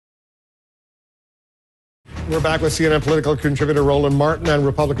We're back with CNN political contributor Roland Martin and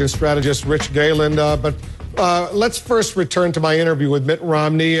Republican strategist Rich Galen. But let's first return to my interview with Mitt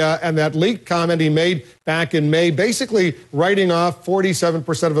Romney and that leaked comment he made back in May, basically writing off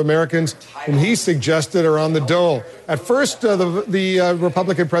 47% of Americans whom he suggested are on the dole. At first, the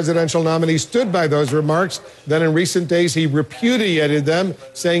Republican presidential nominee stood by those remarks. Then in recent days, he repudiated them,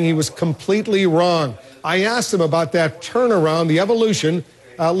 saying he was completely wrong. I asked him about that turnaround, the evolution.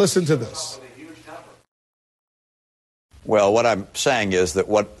 Listen to this. Well, what I'm saying is that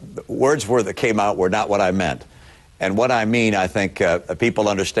what words were that came out were not what I meant. And what I mean, I think people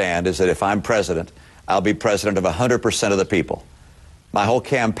understand, is that if I'm president, I'll be president of 100% of the people. My whole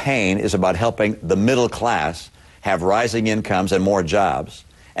campaign is about helping the middle class have rising incomes and more jobs,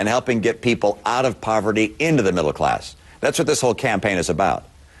 and helping get people out of poverty into the middle class. That's what this whole campaign is about.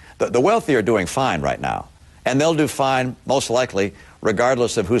 The wealthy are doing fine right now, and they'll do fine, most likely,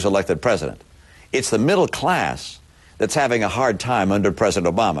 regardless of who's elected president. It's the middle class that's having a hard time under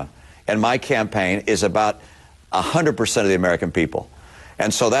President Obama. And my campaign is about 100% of the American people.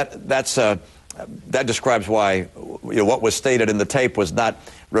 And so that describes why what was stated in the tape was not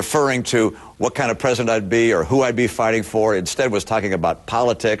referring to what kind of president I'd be or who I'd be fighting for. Instead was talking about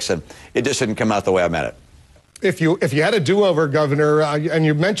politics, and it just didn't come out the way I meant it. If you had a do-over, Governor, and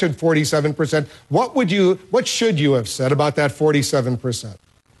you mentioned 47%, what should you have said about that 47%?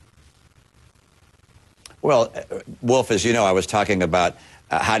 Well, Wolf, as you know, I was talking about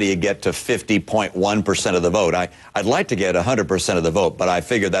how do you get to 50.1% of the vote. I'd like to get 100% of the vote, but I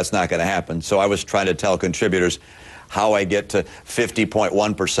figured that's not going to happen. So I was trying to tell contributors how I get to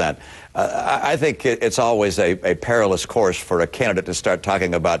 50.1%. I think it's always a perilous course for a candidate to start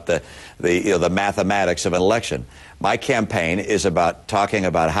talking about the mathematics of an election. My campaign is about talking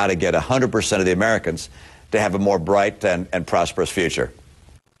about how to get 100% of the Americans to have a more bright and prosperous future.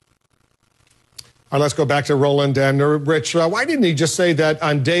 All right, let's go back to Roland and Rich. Why didn't he just say that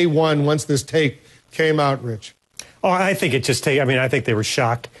on day one once this tape came out, Rich? Oh, I think it just I think they were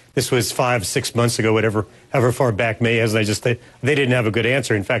shocked. This was 5-6 months ago, however far back May is. They didn't have a good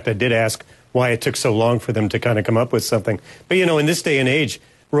answer. In fact, I did ask why it took so long for them to kind of come up with something. But, in this day and age,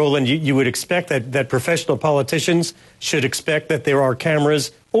 Roland, you would expect that professional politicians should expect that there are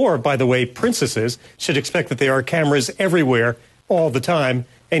cameras, or, by the way, princesses should expect that there are cameras everywhere all the time.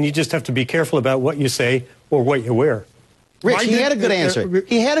 And you just have to be careful about what you say or what you wear. Rich, he had a good answer.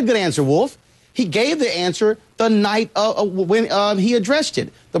 He had a good answer, Wolf. He gave the answer the night when he addressed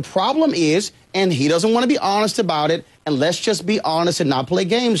it. The problem is, and he doesn't want to be honest about it, and let's just be honest and not play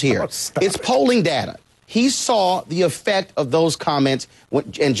games here. It's polling data. He saw the effect of those comments,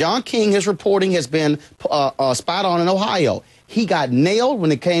 and John King, his reporting has been spot on in Ohio. He got nailed when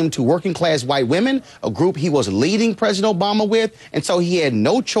it came to working class white women, a group he was leading President Obama with, and so he had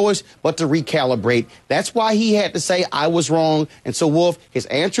no choice but to recalibrate. That's why he had to say, I was wrong. And so, Wolf, his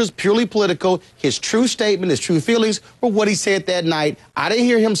answer is purely political. His true statement, his true feelings were what he said that night. I didn't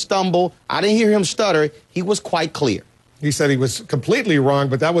hear him stumble. I didn't hear him stutter. He was quite clear. He said he was completely wrong,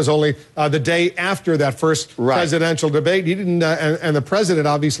 but that was only the day after that first presidential debate. He didn't, and the president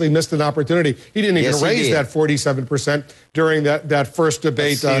obviously missed an opportunity. He didn't even raise that 47% during that first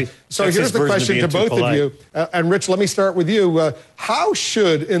debate. So here's the question to both of you. And Rich, let me start with you. How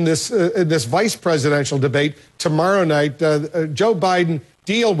should, in this vice presidential debate tomorrow night, Joe Biden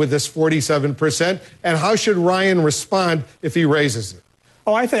deal with this 47%, and how should Ryan respond if he raises it?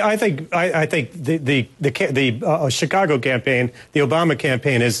 Oh, I think the Chicago campaign, the Obama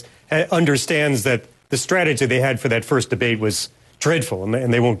campaign, understands that the strategy they had for that first debate was dreadful,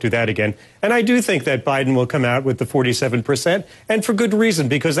 and they won't do that again. And I do think that Biden will come out with the 47%, and for good reason,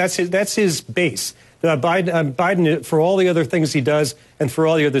 because that's his base. Biden, for all the other things he does, and for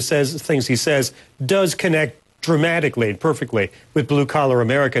all the other things he says, does connect dramatically and perfectly with blue-collar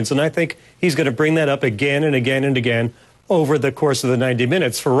Americans, and I think he's going to bring that up again and again and again over the course of the 90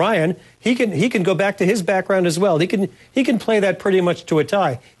 minutes. For Ryan, he can go back to his background as well. He can play that pretty much to a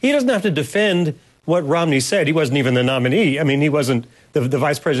tie. He doesn't have to defend what Romney said. He wasn't even the nominee. I mean, he wasn't the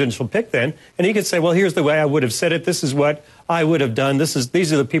vice presidential pick then. And he could say, well, here's the way I would have said it. This is what I would have done.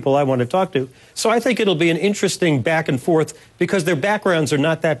 These are the people I want to talk to. So I think it'll be an interesting back and forth because their backgrounds are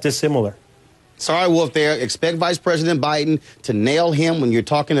not that dissimilar. Sorry, Wolf, there. Expect Vice President Biden to nail him when you're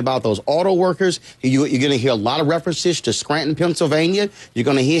talking about those auto workers. You're going to hear a lot of references to Scranton, Pennsylvania. You're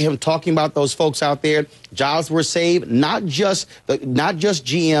going to hear him talking about those folks out there. Jobs were saved, not just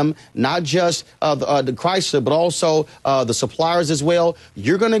GM, not just the Chrysler, but also the suppliers as well.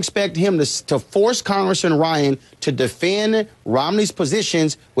 You're going to expect him to force Congressman Ryan to defend Romney's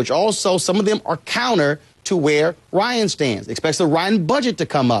positions, which also some of them are counter to where Ryan stands. Expects the Ryan budget to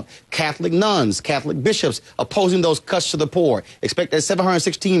come up. Catholic nuns, Catholic bishops opposing those cuts to the poor. Expect that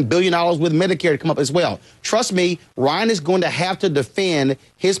 $716 billion with Medicare to come up as well. Trust me, Ryan is going to have to defend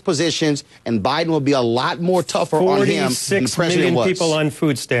his positions, and Biden will be a lot more tougher on him than the 46 president million was. people on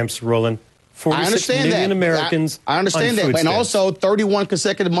food stamps, Roland. 46 I understand million that. Americans I understand that. on food And stamps. also 31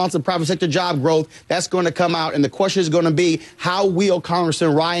 consecutive months of private sector job growth. That's going to come out. And the question is going to be, how will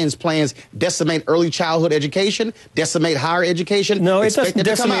Congressman Ryan's plans decimate early childhood education, decimate higher education? No, it doesn't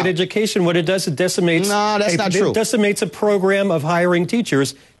decimate education. What it does, it decimates... No, that's not true. It decimates a program of hiring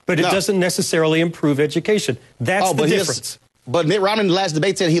teachers, but it doesn't necessarily improve education. That's the difference. But Mitt Romney in the last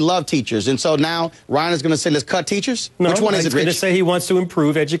debate said he loved teachers. And so now Ryan is going to say, let's cut teachers? No, which one is it, he's going to Rich? say he wants to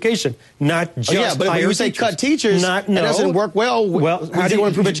improve education, not just yeah, but when you say cut teachers, that doesn't work well. Well, how do you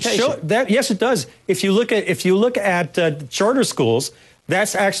want to improve education? Yes, it does. If you look at charter schools,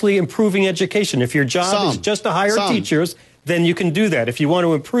 that's actually improving education. If your job is just to hire teachers, then you can do that. If you want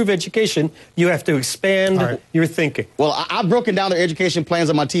to improve education, you have to expand your thinking. Well, I've broken down their education plans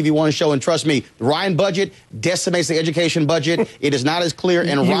on my TV1 show, and trust me, the Ryan budget decimates the education budget. It is not as clear,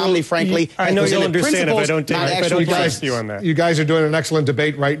 and Romney, frankly, I know you'll understand if I don't trust you on that. You guys are doing an excellent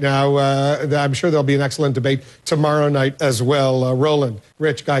debate right now. I'm sure there'll be an excellent debate tomorrow night as well. Roland,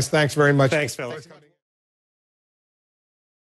 Rich, guys, thanks very much. Thanks, fellas.